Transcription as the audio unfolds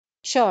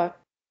Sure,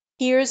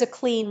 here's a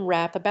clean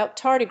rap about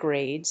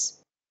tardigrades.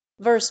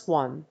 Verse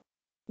 1.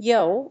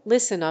 Yo,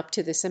 listen up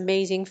to this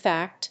amazing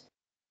fact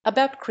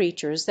about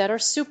creatures that are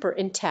super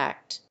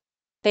intact.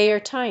 They are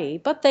tiny,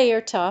 but they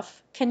are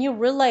tough. Can you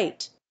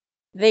relate?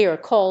 They are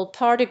called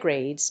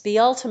tardigrades, the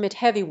ultimate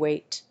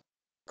heavyweight.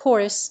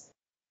 Chorus.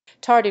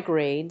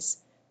 Tardigrades,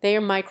 they are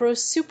micro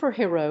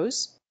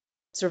superheroes,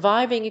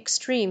 surviving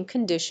extreme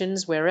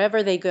conditions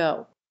wherever they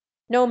go.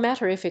 No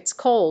matter if it's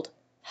cold,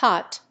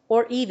 hot,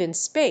 or even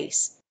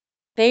space,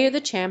 they are the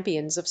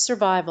champions of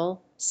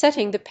survival,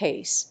 setting the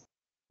pace.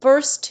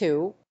 Verse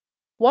 2.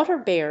 Water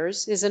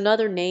bears is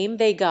another name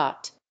they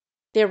got.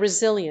 Their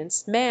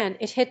resilience, man,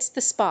 it hits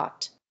the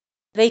spot.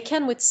 They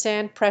can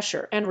withstand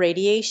pressure and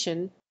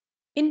radiation.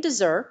 In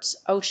deserts,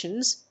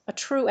 oceans, a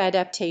true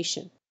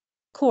adaptation.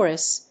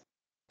 Chorus.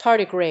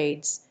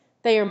 Tardigrades,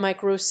 they are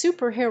micro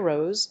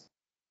superheroes,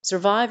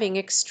 surviving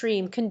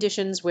extreme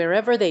conditions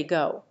wherever they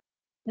go.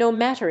 No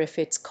matter if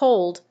it's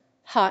cold,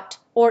 hot,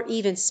 or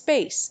even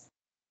space,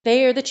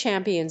 they are the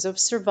champions of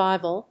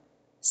survival,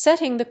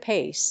 setting the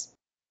pace.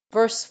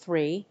 Verse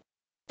 3.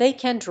 They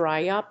can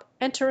dry up,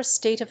 enter a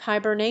state of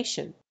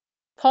hibernation,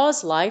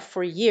 pause life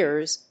for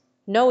years,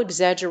 no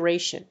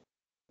exaggeration.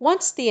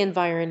 Once the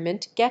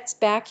environment gets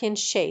back in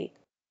shape,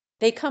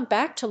 they come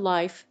back to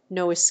life,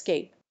 no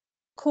escape.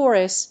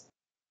 Chorus.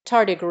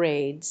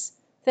 Tardigrades,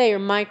 they are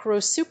micro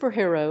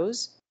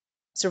superheroes,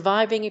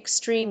 surviving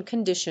extreme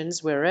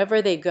conditions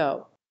wherever they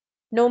go.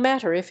 No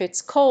matter if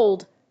it's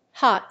cold,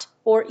 hot,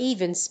 or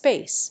even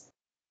space,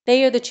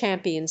 they are the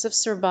champions of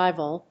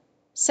survival,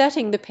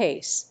 setting the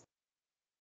pace.